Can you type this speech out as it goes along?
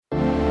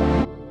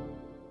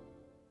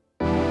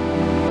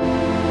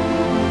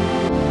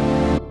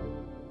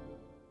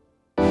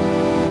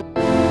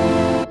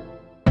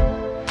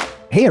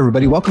Hey,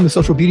 everybody. Welcome to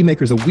Social Beauty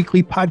Makers, a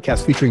weekly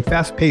podcast featuring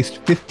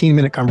fast-paced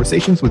 15-minute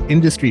conversations with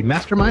industry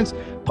masterminds,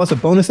 plus a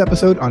bonus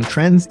episode on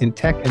trends in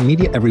tech and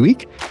media every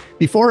week.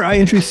 Before I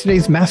introduce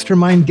today's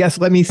mastermind guest,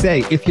 let me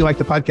say, if you like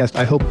the podcast,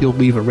 I hope you'll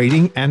leave a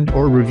rating and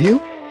or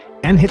review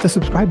and hit the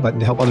subscribe button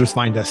to help others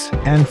find us.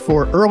 And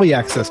for early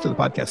access to the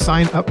podcast,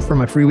 sign up for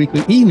my free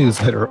weekly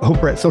e-newsletter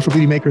over at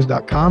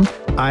socialbeautymakers.com.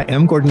 I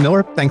am Gordon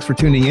Miller. Thanks for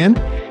tuning in.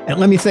 And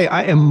let me say,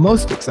 I am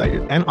most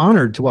excited and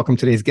honored to welcome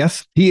today's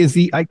guest. He is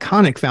the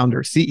iconic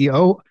founder,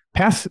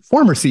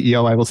 former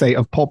CEO, I will say,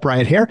 of Pulp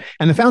Riot Hair,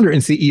 and the founder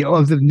and CEO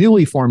of the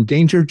newly formed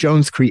Danger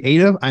Jones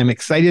Creative. I'm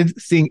excited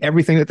seeing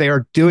everything that they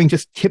are doing,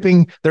 just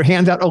tipping their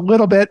hands out a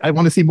little bit. I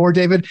want to see more,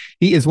 David.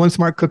 He is one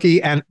smart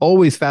cookie and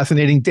always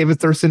fascinating. David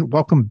Thurston,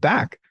 welcome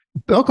back.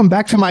 Welcome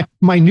back to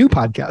my new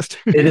podcast.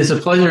 It is a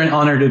pleasure and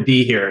honor to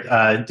be here.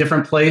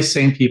 Different place,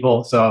 same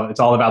people. So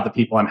it's all about the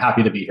people. I'm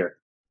happy to be here.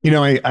 You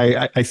know,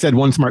 I said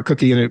one smart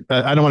cookie, and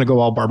I don't want to go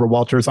all Barbara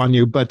Walters on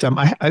you, but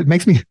it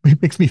makes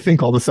me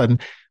think all of a sudden,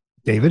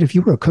 David, if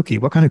you were a cookie,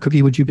 what kind of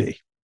cookie would you be?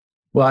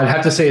 Well, I'd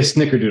have to say a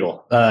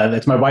snickerdoodle.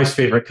 That's my wife's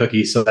favorite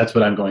cookie, so that's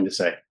what I'm going to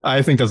say.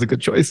 I think that's a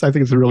good choice. I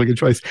think it's a really good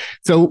choice.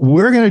 So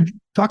we're going to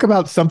talk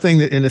about something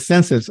that, in a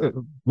sense, is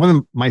one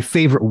of my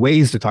favorite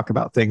ways to talk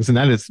about things, and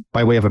that is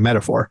by way of a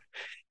metaphor.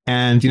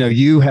 And, you know,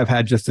 you have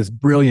had just this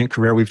brilliant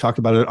career. We've talked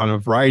about it on a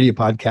variety of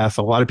podcasts.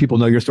 A lot of people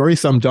know your story.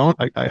 Some don't.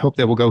 I hope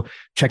they will go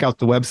check out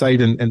the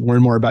website and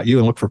learn more about you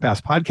and look for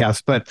past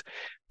podcasts.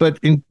 But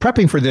in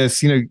prepping for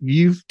this, you know,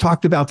 you've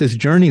talked about this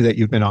journey that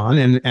you've been on,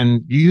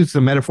 and you use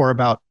the metaphor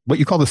about what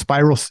you call the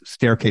spiral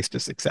staircase to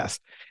success,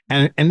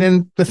 and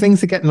then the things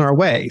that get in our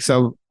way.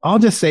 So I'll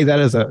just say that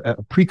as a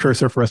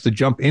precursor for us to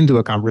jump into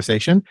a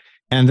conversation.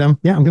 And I'm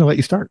going to let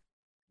you start.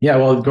 Yeah,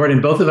 well,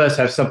 Gordon, both of us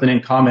have something in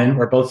common.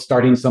 We're both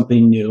starting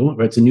something new.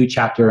 It's a new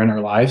chapter in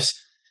our lives.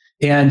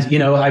 And, you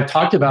know, I've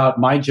talked about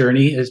my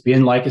journey as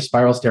being like a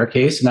spiral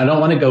staircase, and I don't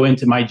want to go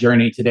into my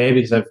journey today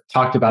because I've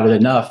talked about it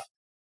enough.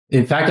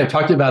 In fact, I've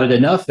talked about it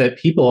enough that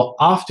people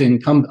often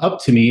come up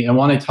to me and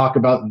want to talk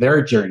about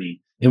their journey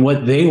and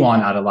what they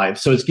want out of life.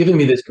 So it's given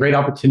me this great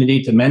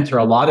opportunity to mentor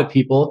a lot of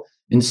people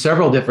in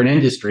several different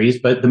industries,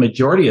 but the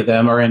majority of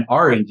them are in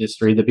our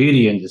industry, the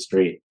beauty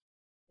industry.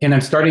 And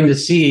I'm starting to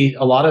see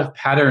a lot of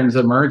patterns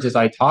emerge as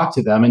I talk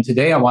to them. And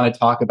today I want to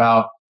talk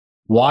about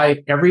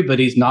why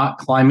everybody's not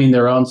climbing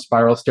their own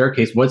spiral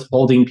staircase. What's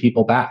holding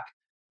people back?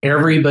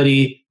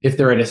 Everybody, if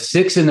they're at a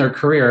 6 in their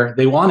career,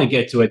 they want to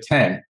get to a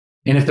 10.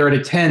 And if they're at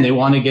a 10, they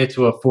want to get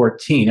to a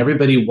 14.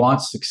 Everybody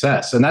wants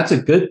success. And that's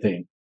a good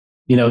thing.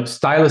 You know,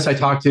 stylists I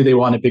talk to, they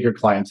want a bigger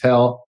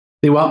clientele.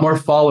 They want more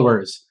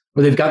followers,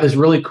 or they've got this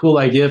really cool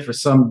idea for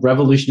some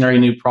revolutionary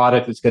new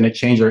product that's going to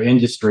change their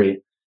industry.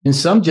 And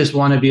some just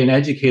want to be an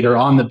educator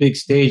on the big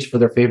stage for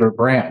their favorite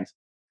brand.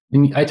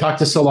 And I talk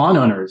to salon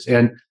owners,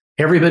 and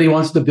everybody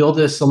wants to build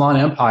a salon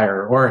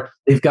empire, or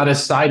they've got a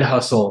side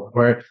hustle,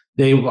 or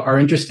they are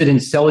interested in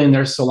selling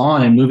their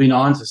salon and moving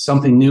on to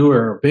something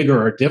newer or bigger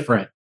or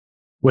different.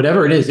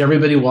 Whatever it is,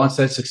 everybody wants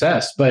that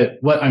success. But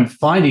what I'm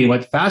finding,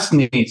 what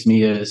fascinates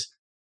me is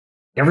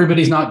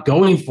everybody's not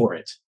going for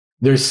it.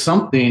 There's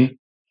something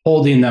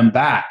holding them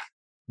back.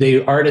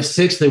 They are at a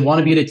 6, they want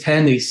to be at a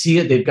 10, they see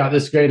it, they've got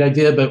this great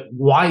idea, but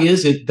why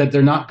is it that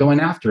they're not going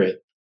after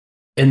it?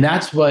 And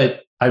that's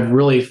what I've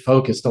really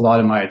focused a lot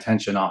of my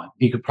attention on.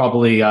 You could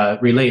probably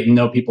relate and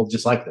know people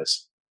just like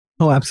this.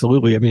 Oh,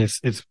 absolutely. I mean,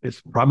 it's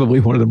probably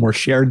one of the more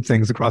shared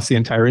things across the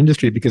entire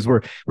industry, because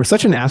we're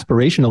such an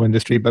aspirational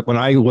industry. But when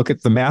I look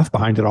at the math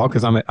behind it all,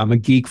 because I'm a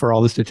geek for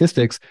all the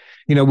statistics,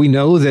 you know, we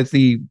know that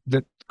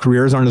that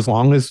careers aren't as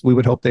long as we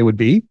would hope they would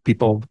be.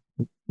 People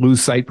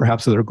lose sight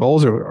perhaps of their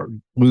goals or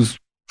lose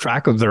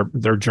track of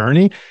their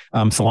journey.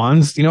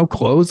 Salons, you know,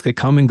 close, they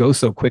come and go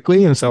so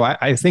quickly. And so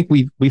I think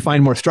we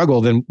find more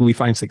struggle than we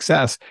find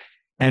success.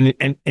 And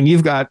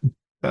you've got,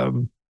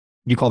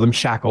 you call them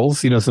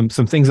shackles, you know, some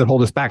things that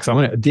hold us back. So I'm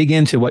going to dig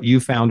into what you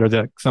found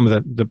are some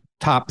of the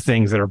top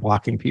things that are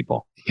blocking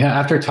people. Yeah.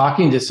 After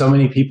talking to so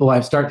many people,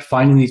 I start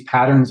finding these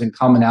patterns and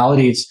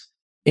commonalities,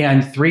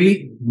 and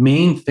 3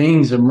 main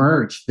things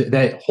emerge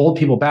that hold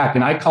people back.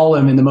 And I call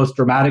them, in the most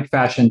dramatic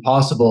fashion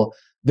possible,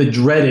 the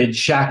dreaded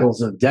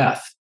shackles of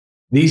death.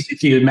 These,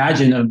 if you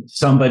imagine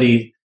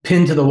somebody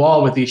pinned to the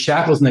wall with these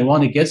shackles and they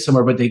want to get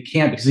somewhere, but they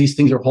can't because these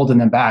things are holding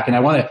them back. And I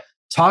want to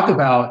talk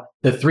about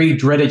the 3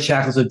 dreaded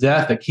shackles of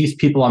death that keeps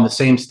people on the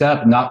same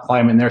step and not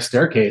climbing their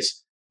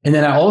staircase. And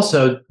then I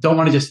also don't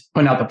want to just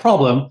point out the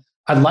problem.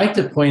 I'd like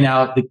to point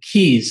out the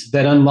keys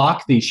that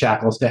unlock these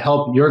shackles to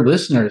help your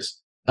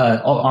listeners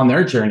on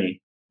their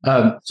journey.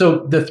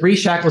 So the 3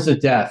 shackles of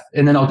death,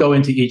 and then I'll go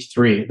into each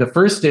 3. The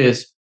first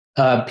is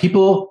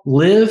people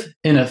live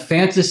in a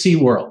fantasy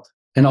world.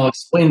 And I'll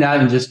explain that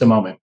in just a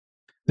moment.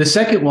 The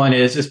second one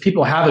is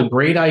people have a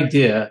great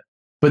idea,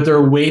 but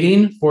they're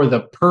waiting for the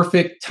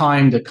perfect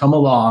time to come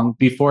along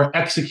before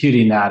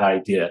executing that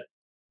idea,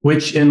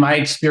 which in my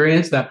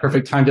experience, that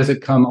perfect time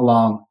doesn't come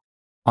along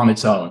on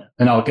its own.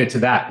 And I'll get to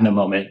that in a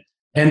moment.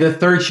 And the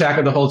third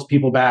shackle that holds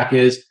people back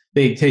is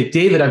they say,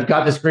 David, I've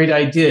got this great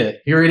idea.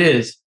 Here it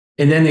is.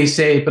 And then they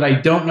say, but I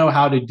don't know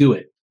how to do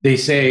it. They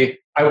say,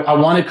 I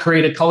want to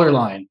create a color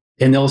line.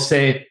 And they'll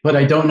say, but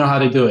I don't know how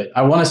to do it.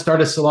 I want to start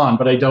a salon,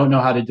 but I don't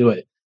know how to do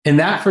it. And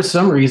that, for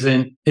some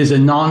reason, is a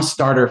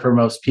non-starter for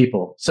most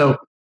people. So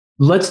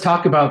let's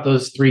talk about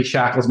those 3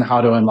 shackles and how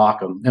to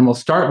unlock them. And we'll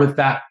start with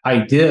that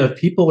idea of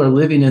people are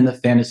living in the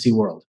fantasy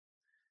world.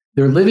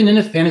 They're living in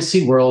a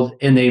fantasy world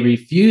and they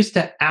refuse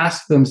to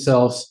ask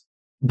themselves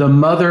the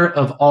mother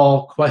of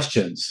all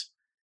questions.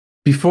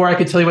 Before I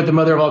can tell you what the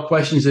mother of all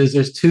questions is,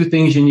 there's 2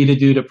 things you need to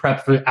do to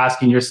prep for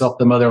asking yourself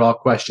the mother of all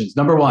questions.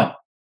 Number 1,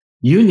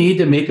 you need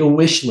to make a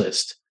wish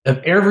list of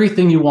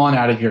everything you want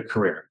out of your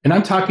career. And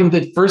I'm talking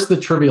the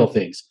trivial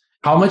things.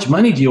 How much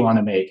money do you want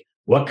to make?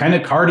 What kind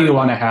of car do you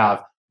want to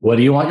have? What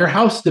do you want your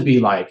house to be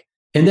like?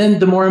 And then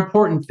the more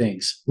important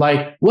things,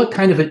 like what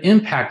kind of an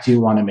impact do you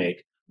want to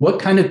make? What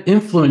kind of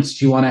influence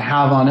do you want to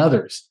have on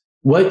others?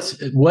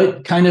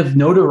 What kind of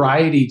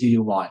notoriety do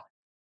you want?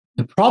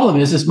 The problem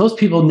is most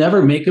people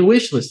never make a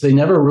wish list. They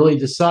never really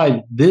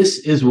decide, this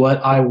is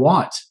what I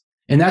want.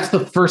 And that's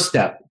the first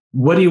step.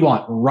 What do you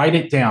want? Write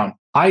it down.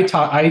 I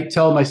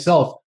tell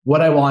myself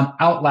what I want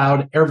out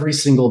loud every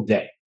single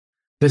day.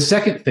 The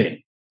second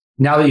thing,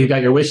 now that you've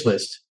got your wish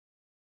list,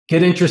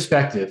 get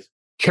introspective.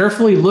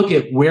 Carefully look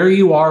at where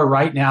you are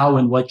right now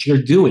and what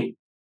you're doing.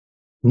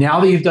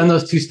 Now that you've done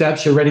those 2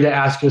 steps, you're ready to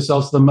ask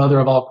yourselves the mother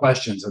of all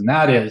questions. And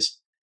that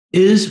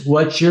is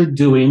what you're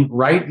doing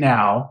right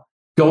now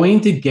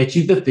going to get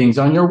you the things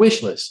on your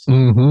wish list?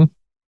 Mm-hmm.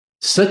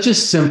 Such a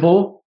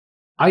simple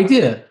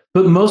idea.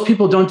 But most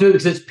people don't do it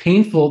because it's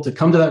painful to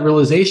come to that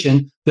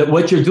realization that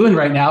what you're doing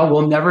right now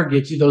will never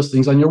get you those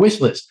things on your wish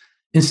list.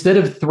 Instead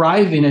of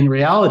thriving in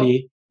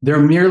reality,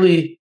 they're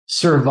merely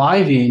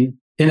surviving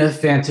in a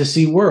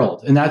fantasy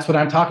world. And that's what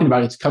I'm talking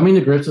about. It's coming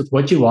to grips with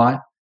what you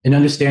want and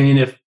understanding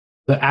if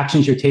the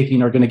actions you're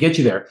taking are going to get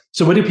you there.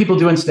 So what do people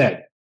do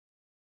instead?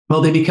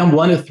 Well, they become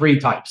one of 3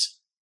 types.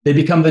 They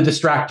become the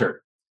distractor.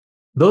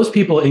 Those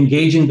people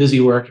engage in busy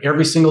work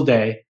every single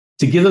day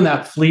to give them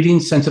that fleeting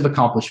sense of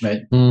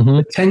accomplishment. Mm-hmm.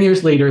 But 10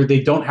 years later,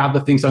 they don't have the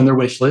things on their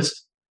wish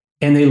list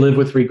and they live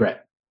with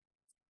regret.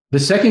 The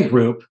second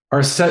group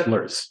are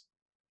settlers.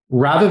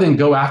 Rather than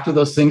go after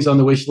those things on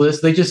the wish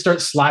list, they just start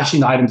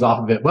slashing items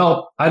off of it.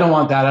 Well, I don't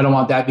want that. I don't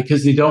want that,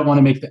 because they don't want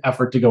to make the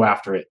effort to go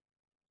after it.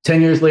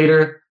 10 years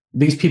later,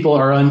 these people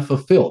are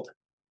unfulfilled.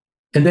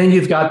 And then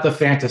you've got the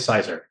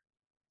fantasizer.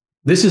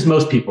 This is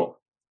most people.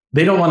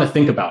 They don't want to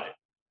think about it.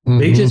 Mm-hmm.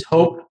 They just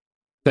hope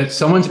that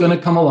someone's going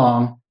to come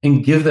along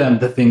and give them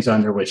the things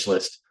on their wish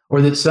list,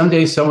 or that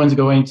someday someone's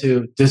going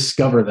to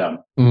discover them.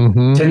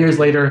 Mm-hmm. 10 years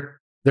later,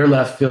 they're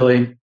left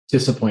feeling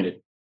disappointed.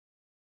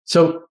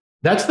 So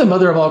that's the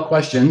mother of all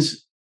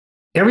questions.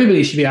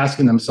 Everybody should be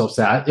asking themselves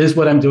that. Is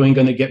what I'm doing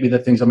going to get me the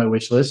things on my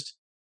wish list?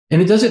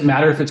 And it doesn't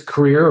matter if it's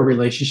career or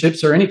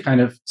relationships or any kind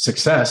of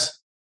success.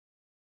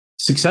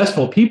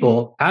 Successful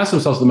people ask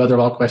themselves the mother of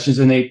all questions,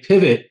 and they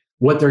pivot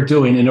what they're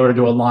doing in order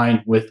to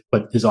align with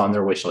what is on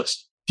their wish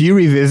list. Do you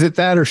revisit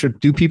that, or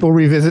do people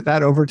revisit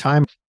that over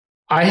time?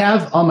 I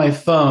have on my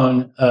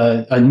phone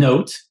a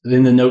note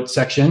in the note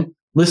section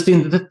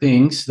listing the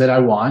things that I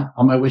want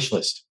on my wish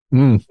list.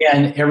 And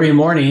every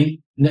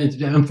morning,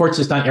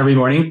 unfortunately, it's not every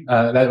morning.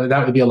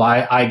 That would be a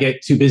lie. I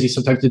get too busy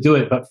sometimes to do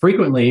it, but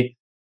frequently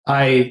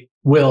I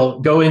will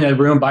go in a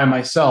room by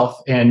myself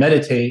and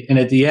meditate. And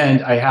at the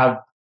end, I have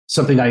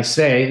something I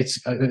say.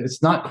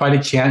 It's not quite a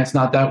chant. It's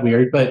not that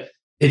weird, but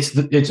it's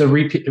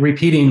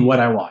repeating what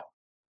I want.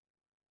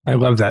 I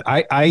love that.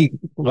 I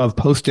love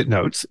Post-it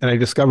notes, and I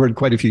discovered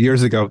quite a few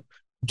years ago,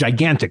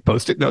 gigantic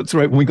Post-it notes,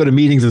 right? When we go to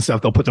meetings and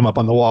stuff, they'll put them up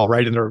on the wall,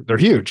 right? And they're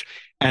huge.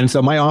 And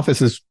so my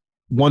office is,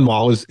 one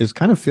wall is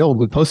kind of filled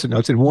with Post-it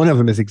notes, and one of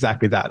them is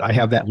exactly that. I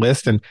have that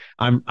list, and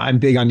I'm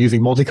big on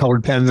using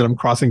multicolored pens, and I'm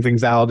crossing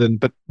things out,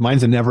 but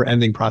mine's a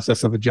never-ending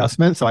process of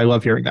adjustment. So I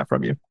love hearing that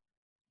from you.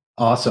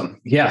 Awesome.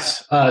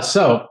 Yes.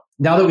 So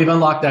now that we've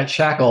unlocked that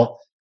shackle,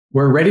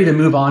 we're ready to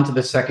move on to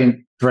the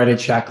second dreaded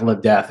shackle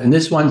of death. And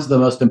this one's the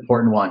most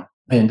important one.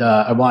 And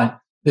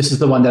this is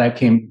the one that I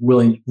came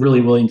really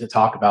willing to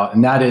talk about.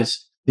 And that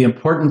is the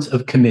importance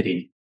of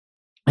committing.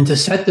 And to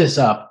set this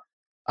up,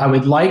 I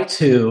would like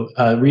to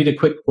read a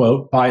quick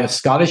quote by a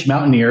Scottish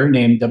mountaineer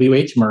named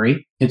W.H.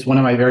 Murray. It's one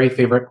of my very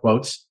favorite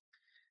quotes.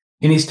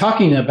 And he's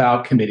talking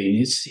about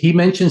committing. He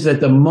mentions that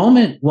the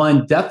moment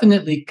one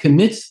definitely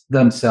commits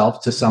themselves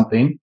to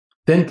something,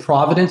 then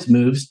providence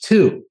moves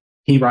too.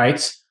 He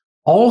writes,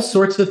 all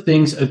sorts of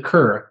things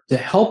occur to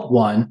help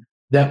one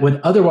that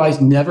would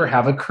otherwise never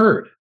have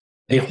occurred.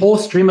 A whole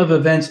stream of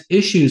events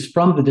issues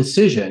from the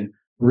decision,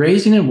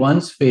 raising in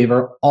one's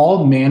favor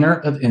all manner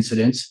of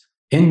incidents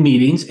and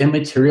meetings and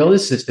material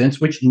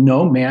assistance, which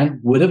no man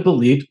would have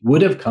believed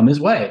would have come his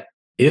way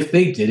if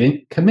they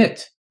didn't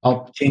commit.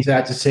 I'll change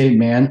that to say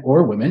man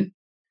or women.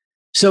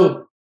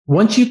 So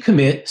once you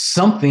commit,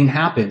 something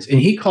happens, and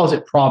he calls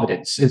it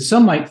providence. And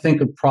some might think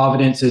of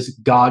providence as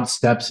God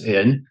steps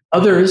in.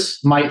 Others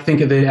might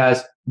think of it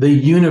as the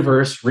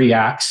universe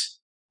reacts.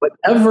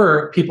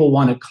 Whatever people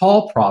want to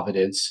call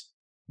providence,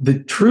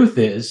 the truth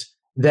is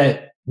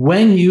that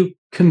when you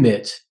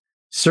commit,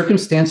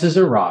 circumstances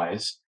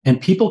arise and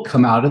people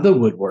come out of the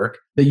woodwork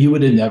that you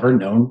would have never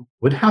known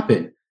would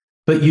happen.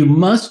 But you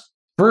must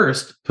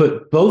first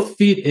put both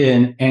feet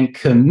in and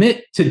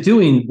commit to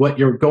doing what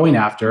you're going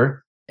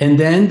after, and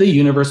then the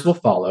universe will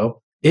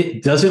follow.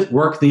 It doesn't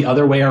work the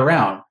other way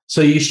around.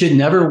 So you should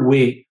never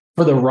wait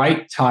for the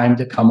right time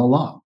to come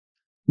along.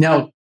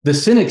 Now, the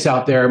cynics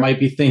out there might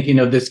be thinking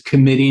of this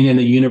committing and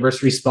the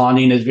universe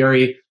responding as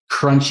very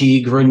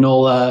crunchy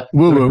granola.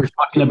 We're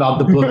talking about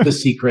the book, The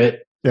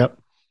Secret. Yep.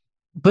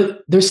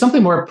 But there's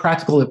something more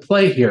practical at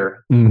play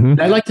here. And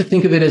I like to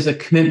think of it as a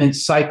commitment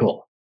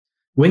cycle.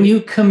 When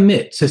you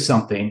commit to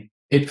something,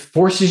 it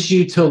forces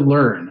you to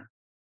learn.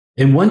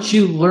 And once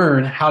you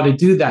learn how to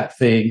do that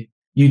thing,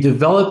 you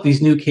develop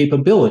these new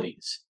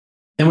capabilities.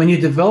 And when you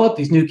develop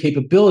these new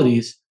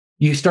capabilities,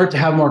 you start to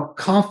have more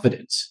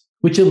confidence,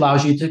 which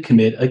allows you to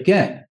commit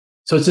again.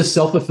 So it's a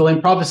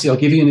self-fulfilling prophecy. I'll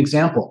give you an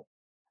example.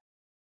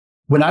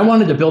 When I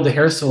wanted to build a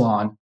hair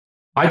salon,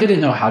 I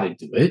didn't know how to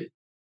do it.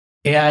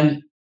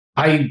 And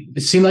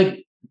it seemed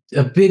like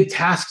a big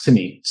task to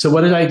me. So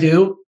what did I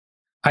do?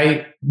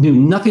 I knew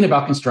nothing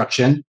about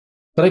construction,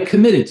 but I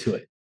committed to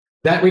it.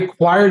 That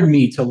required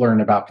me to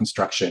learn about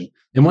construction.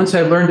 And once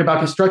I learned about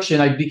construction,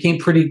 I became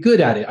pretty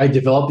good at it. I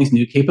developed these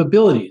new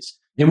capabilities.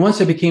 And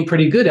once I became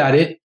pretty good at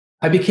it,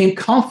 I became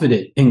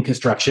confident in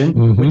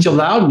construction, which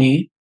allowed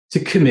me to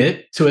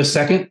commit to a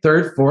second,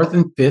 third, fourth,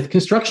 and fifth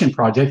construction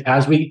project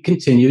as we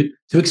continued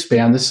to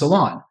expand the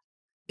salon.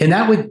 And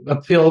that would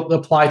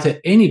apply to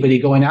anybody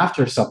going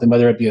after something,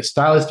 whether it be a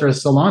stylist or a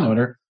salon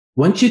owner.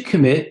 Once you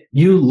commit,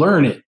 you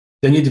learn it.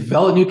 Then you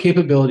develop new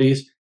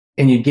capabilities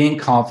and you gain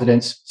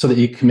confidence so that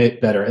you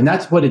commit better. And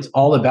that's what it's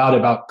all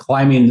about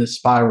climbing the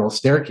spiral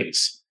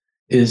staircase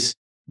is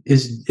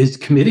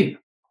committing.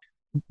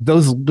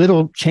 Those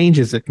little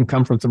changes that can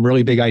come from some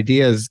really big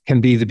ideas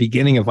can be the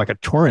beginning of like a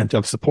torrent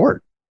of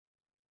support.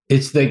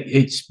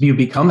 You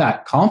become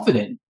that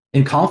confident,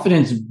 and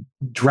confidence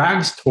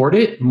drags toward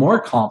it more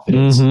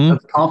confidence of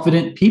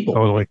confident people.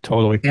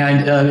 Totally.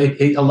 And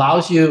it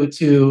allows you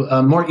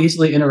to more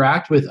easily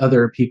interact with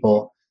other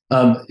people.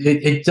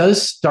 It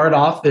does start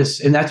off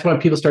and that's when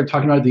people start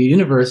talking about the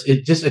universe.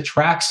 It just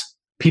attracts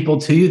people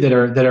to you that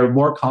are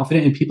more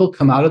confident, and people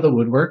come out of the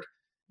woodwork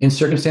and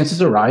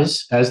circumstances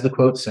arise, as the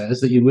quote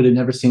says, that you would have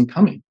never seen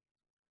coming.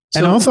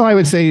 And also, I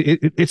would say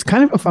it's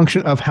kind of a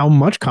function of how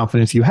much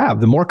confidence you have.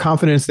 The more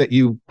confidence that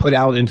you put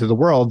out into the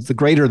world, the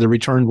greater the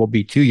return will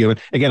be to you. And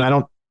again, I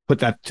don't put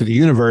that to the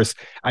universe.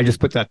 I just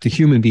put that to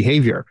human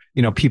behavior.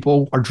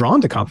 People are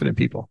drawn to confident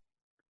people.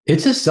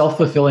 It's a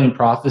self-fulfilling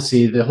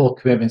prophecy, the whole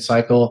commitment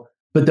cycle.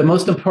 But the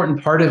most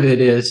important part of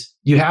it is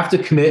you have to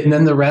commit, and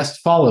then the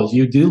rest follows.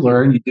 You do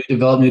learn, you do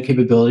develop new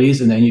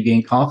capabilities, and then you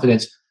gain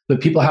confidence.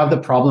 But people have the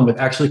problem with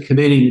actually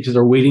committing because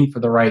they're waiting for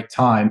the right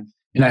time.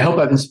 And I hope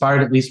I've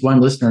inspired at least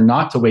one listener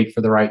not to wait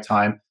for the right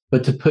time,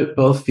 but to put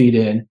both feet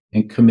in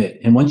and commit.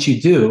 And once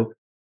you do,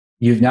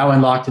 you've now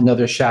unlocked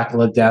another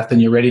shackle of death,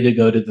 and you're ready to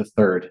go to the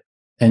third.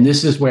 And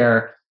this is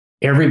where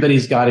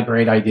everybody's got a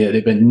great idea.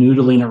 They've been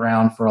noodling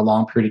around for a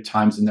long period of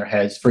times in their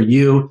heads. For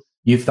you,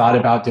 you've thought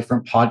about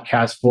different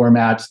podcast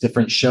formats,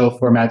 different show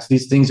formats.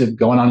 These things have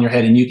gone on in your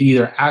head, and you can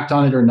either act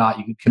on it or not.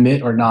 You can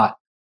commit or not.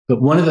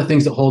 But one of the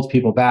things that holds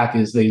people back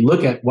is they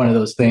look at one of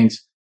those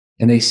things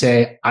and they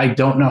say, I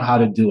don't know how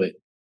to do it.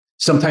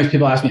 Sometimes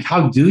people ask me,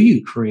 how do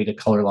you create a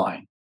color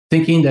line?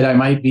 Thinking that I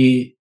might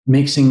be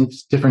mixing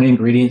different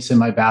ingredients in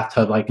my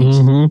bathtub, like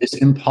it's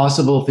this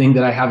impossible thing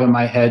that I have in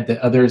my head that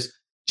others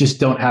just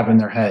don't have in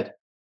their head.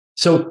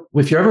 So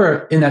if you're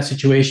ever in that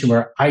situation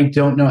where I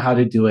don't know how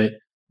to do it,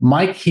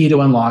 my key to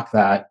unlock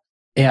that,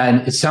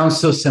 and it sounds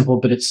so simple,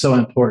 but it's so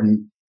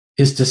important,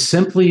 is to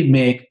simply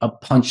make a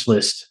punch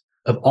list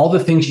of all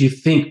the things you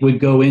think would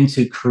go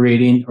into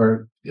creating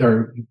or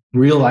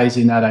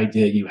realizing that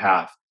idea you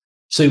have.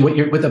 So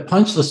with a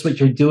punch list, what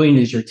you're doing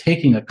is you're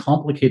taking a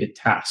complicated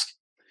task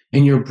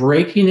and you're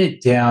breaking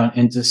it down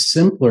into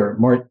simpler,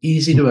 more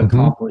easy to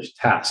accomplish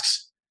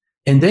tasks.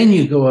 And then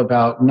you go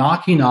about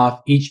knocking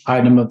off each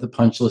item of the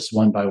punch list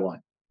one by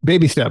one.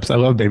 Baby steps. I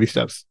love baby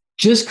steps.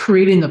 Just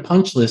creating the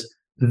punch list,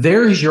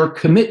 there's your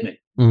commitment.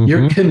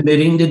 You're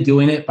committing to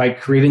doing it by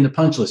creating the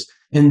punch list.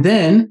 And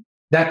then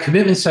that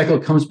commitment cycle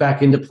comes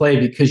back into play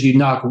because you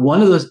knock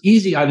one of those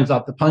easy items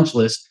off the punch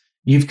list.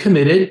 You've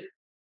committed,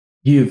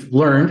 you've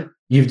learned,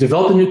 you've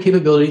developed new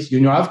capabilities, you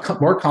now have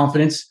more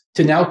confidence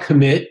to now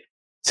commit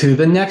to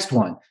the next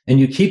one. And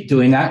you keep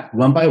doing that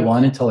one by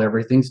one until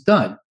everything's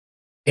done.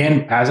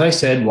 And as I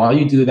said, while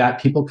you do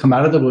that, people come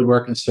out of the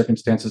woodwork and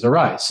circumstances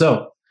arise.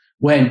 So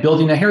when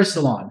building a hair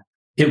salon,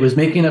 it was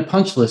making a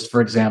punch list,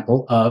 for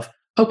example, of,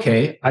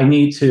 okay, I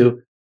need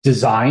to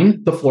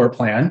design the floor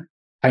plan.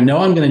 I know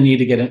I'm going to need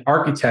to get an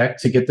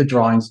architect to get the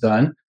drawings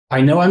done.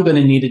 I know I'm going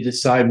to need to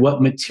decide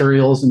what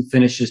materials and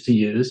finishes to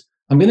use.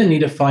 I'm going to need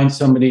to find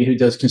somebody who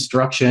does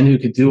construction, who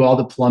could do all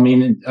the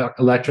plumbing and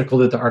electrical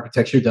that the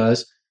architecture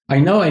does. I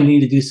know I need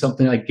to do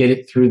something like get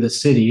it through the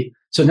city.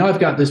 So now I've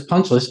got this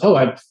punch list.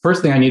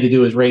 First thing I need to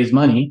do is raise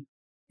money.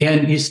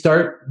 And you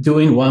start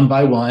doing one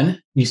by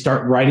one. You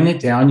start writing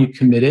it down, you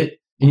commit it,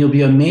 and you'll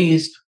be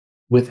amazed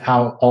with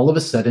how all of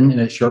a sudden in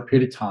a short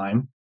period of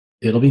time,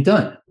 it'll be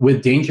done.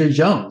 With Danger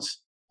Jones,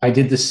 I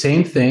did the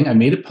same thing. I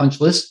made a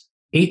punch list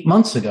 8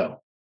 months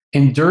ago.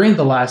 And during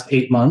the last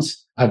 8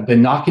 months, I've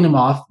been knocking them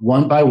off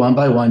one by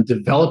one,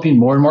 developing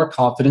more and more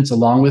confidence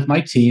along with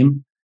my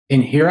team.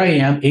 And here I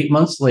am 8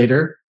 months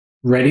later,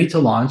 ready to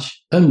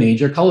launch a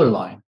major color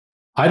line.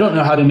 I don't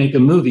know how to make a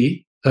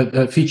movie,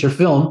 a feature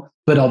film,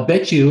 but I'll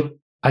bet you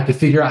I could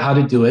figure out how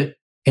to do it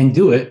and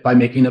do it by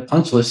making a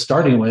punch list,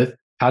 starting with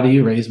how do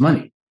you raise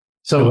money?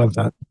 So I love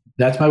that.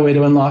 That's my way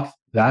to unlock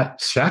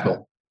that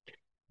shackle.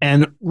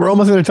 And we're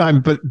almost out of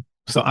time, but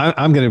so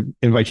I'm going to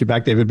invite you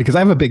back, David, because I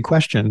have a big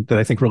question that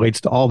I think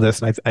relates to all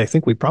this. And I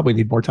think we probably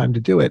need more time to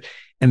do it.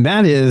 And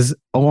that is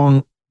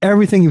along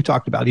everything you've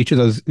talked about, each of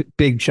those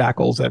big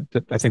shackles that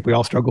I think we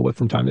all struggle with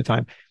from time to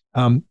time.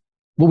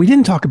 What we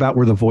didn't talk about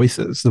were the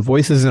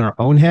voices in our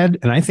own head.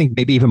 And I think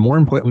maybe even more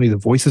importantly, the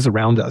voices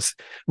around us.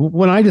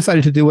 When I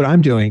decided to do what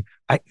I'm doing,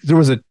 there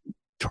was a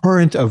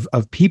torrent of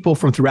people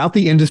from throughout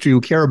the industry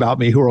who care about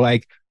me who are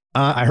like,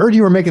 I heard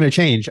you were making a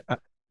change.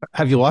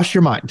 Have you lost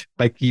your mind?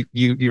 Like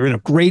you're in a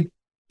great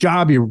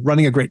job. You're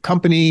running a great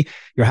company.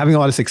 You're having a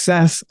lot of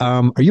success.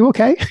 Are you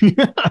okay?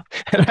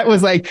 And I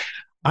was like,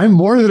 I'm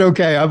more than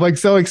okay. I'm like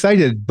so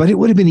excited, but it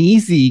would have been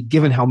easy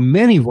given how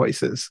many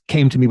voices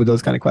came to me with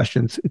those kind of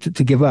questions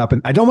to give up.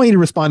 And I don't want you to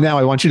respond now.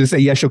 I want you to say,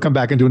 yes, you'll come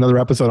back and do another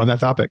episode on that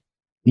topic.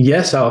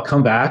 Yes, I'll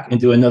come back and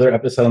do another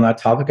episode on that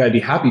topic. I'd be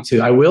happy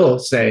to. I will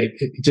say,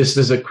 just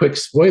as a quick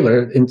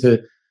spoiler and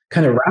to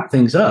kind of wrap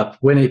things up,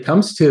 when it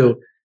comes to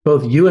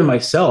both you and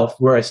myself,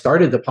 where I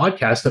started the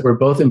podcast, that we're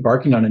both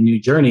embarking on a new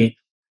journey.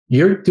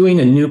 You're doing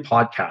a new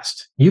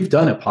podcast. You've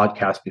done a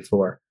podcast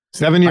before.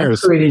 7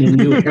 years. I'm creating a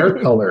new hair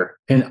color,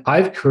 and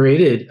I've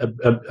created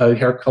a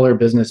hair color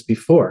business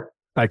before.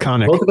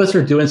 Iconic. Both of us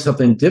are doing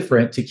something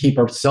different to keep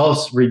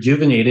ourselves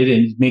rejuvenated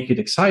and make it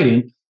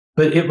exciting.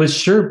 But it was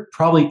sure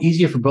probably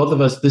easier for both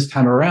of us this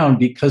time around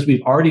because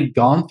we've already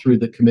gone through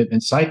the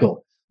commitment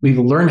cycle. We've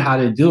learned how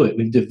to do it.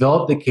 We've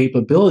developed the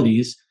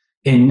capabilities.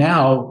 And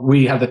now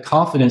we have the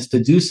confidence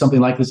to do something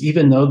like this,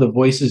 even though the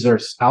voices are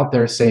out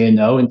there saying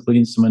no,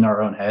 including some in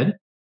our own head.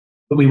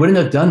 But we wouldn't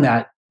have done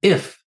that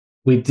if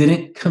we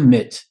didn't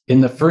commit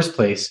in the first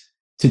place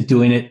to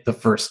doing it the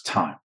first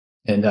time.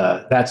 And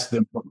that's the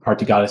important part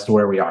that got us to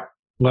where we are.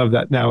 Love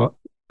that. Now,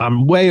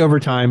 I'm way over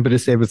time, but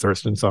it's David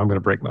Thurston, so I'm going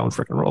to break my own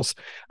freaking rules.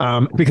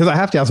 Because I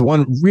have to ask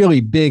one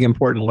really big,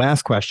 important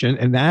last question,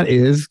 and that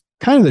is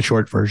kind of the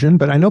short version,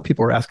 but I know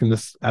people are asking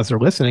this as they're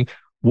listening.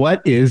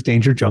 What is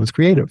Danger Jones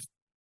Creative?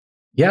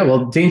 Yeah,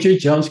 well, Danger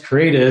Jones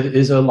Creative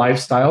is a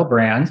lifestyle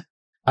brand.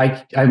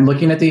 I'm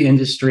looking at the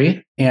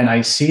industry and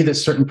I see that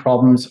certain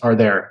problems are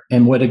there.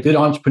 And what a good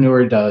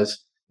entrepreneur does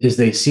is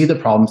they see the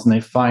problems and they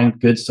find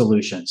good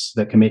solutions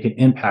that can make an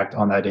impact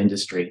on that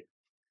industry.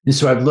 And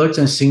so I've looked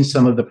and seen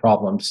some of the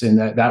problems, and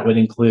that would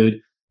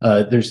include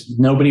there's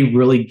nobody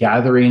really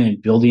gathering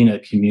and building a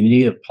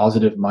community of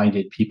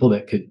positive-minded people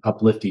that could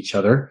uplift each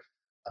other.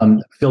 I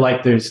feel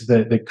like there's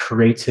the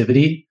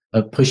creativity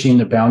of pushing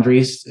the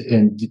boundaries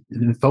and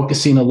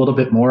focusing a little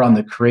bit more on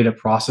the creative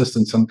process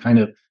than some kind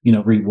of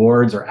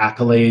rewards or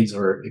accolades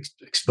or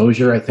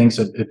exposure. I think is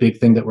a big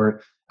thing that we're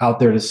out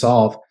there to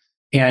solve.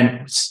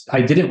 And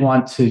I didn't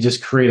want to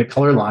just create a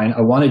color line.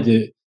 I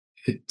wanted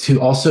to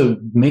also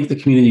make the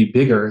community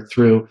bigger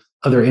through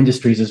other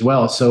industries as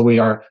well. So we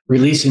are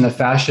releasing a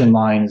fashion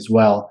line as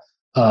well.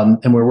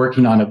 And we're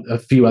working on a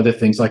few other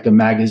things like a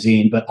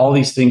magazine, but all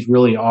these things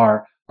really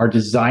are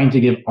designed to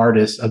give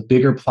artists a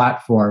bigger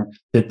platform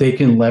that they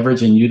can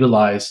leverage and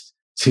utilize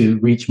to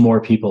reach more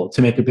people,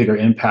 to make a bigger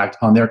impact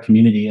on their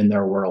community and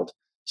their world.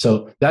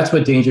 So that's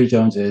what Danger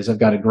Jones is. I've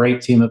got a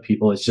great team of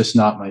people. It's just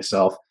not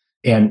myself.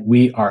 And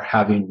we are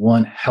having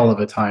one hell of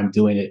a time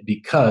doing it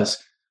because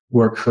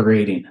we're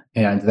creating.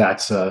 And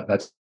that's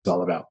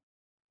all about.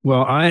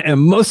 Well, I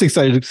am most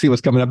excited to see what's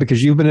coming up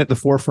because you've been at the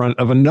forefront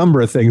of a number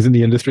of things in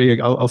the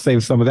industry. I'll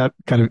save some of that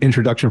kind of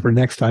introduction for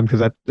next time because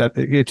that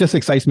it just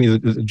excites me,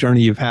 the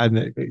journey you've had, and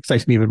it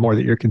excites me even more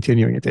that you're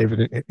continuing it,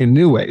 David, in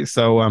new ways.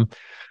 So,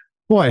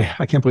 boy,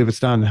 I can't believe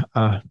it's done.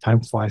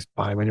 Time flies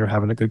by when you're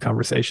having a good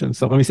conversation.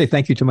 So let me say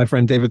thank you to my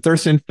friend David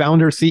Thurston,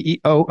 founder, CEO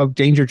of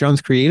Danger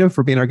Jones Creative,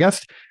 for being our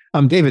guest.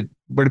 David,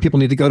 where do people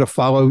need to go to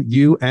follow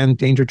you and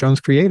Danger Jones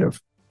Creative?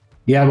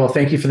 Yeah, well,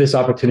 thank you for this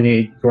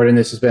opportunity, Gordon.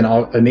 This has been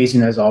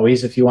amazing as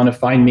always. If you want to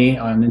find me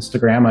on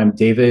Instagram, I'm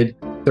David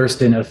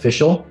Thurston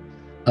Official.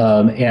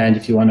 And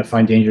if you want to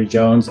find Danger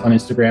Jones on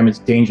Instagram, it's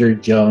Danger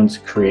Jones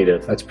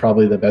Creative. That's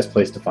probably the best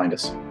place to find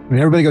us. I mean,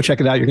 everybody go check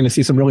it out. You're going to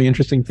see some really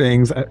interesting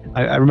things.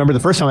 I remember the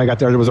first time I got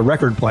there was a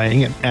record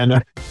playing and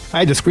I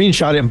had to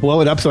screenshot it and blow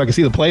it up so I could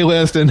see the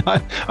playlist. And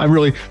I'm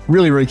really,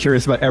 really, really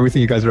curious about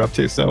everything you guys are up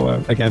to.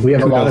 So again, we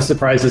have a lot of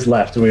surprises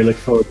left and we look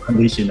forward to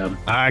unleashing them.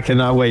 I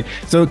cannot wait.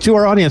 So to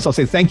our audience, I'll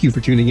say thank you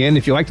for tuning in.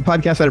 If you like the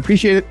podcast, I'd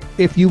appreciate it.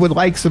 If you would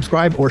like,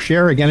 subscribe or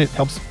share. Again, it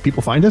helps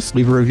people find us.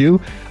 Leave a review.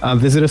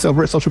 Visit us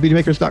over at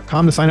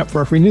socialbeautymakers.com to sign up for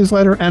our free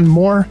newsletter and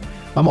more.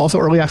 Also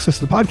early access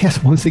to the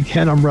podcast. Once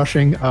again, I'm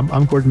rushing.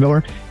 I'm Gordon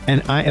Miller,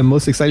 and I am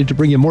most excited to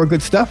bring you more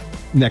good stuff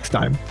next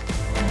time.